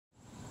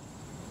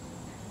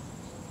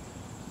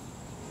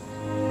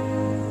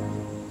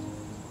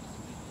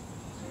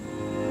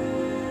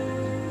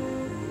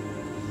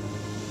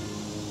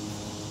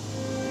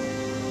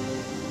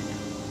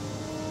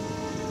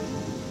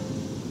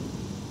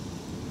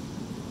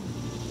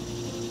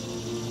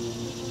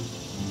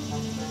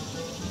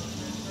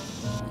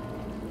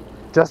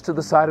Just to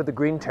the side of the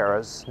green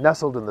terrace,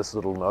 nestled in this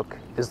little nook,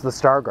 is the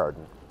Star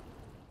Garden.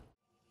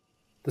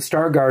 The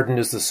Star Garden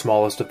is the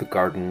smallest of the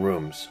garden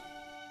rooms.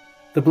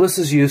 The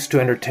Blisses used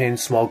to entertain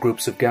small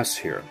groups of guests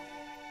here.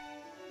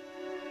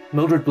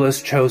 Mildred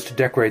Bliss chose to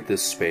decorate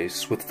this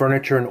space with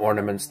furniture and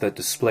ornaments that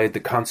displayed the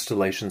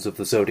constellations of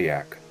the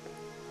zodiac.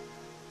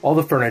 All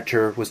the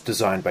furniture was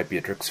designed by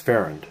Beatrix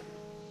Farrand.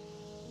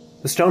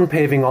 The stone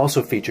paving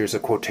also features a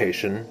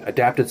quotation,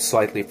 adapted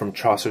slightly from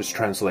Chaucer's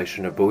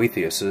translation of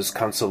Boethius's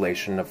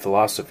Consolation of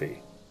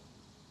Philosophy.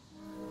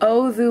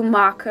 O thou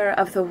mocker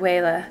of the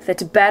whale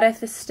that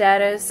beareth the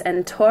stars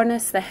and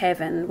torneth the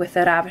heaven with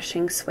a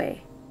ravishing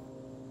sway.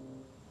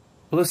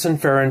 Bliss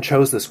and Farrand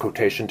chose this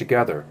quotation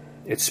together.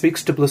 It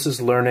speaks to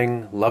Bliss's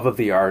learning, love of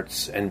the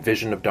arts, and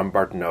vision of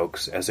Dumbarton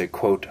Oaks as a,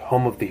 quote,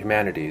 home of the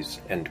humanities,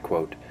 end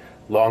quote,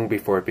 long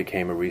before it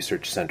became a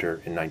research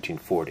center in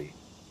 1940.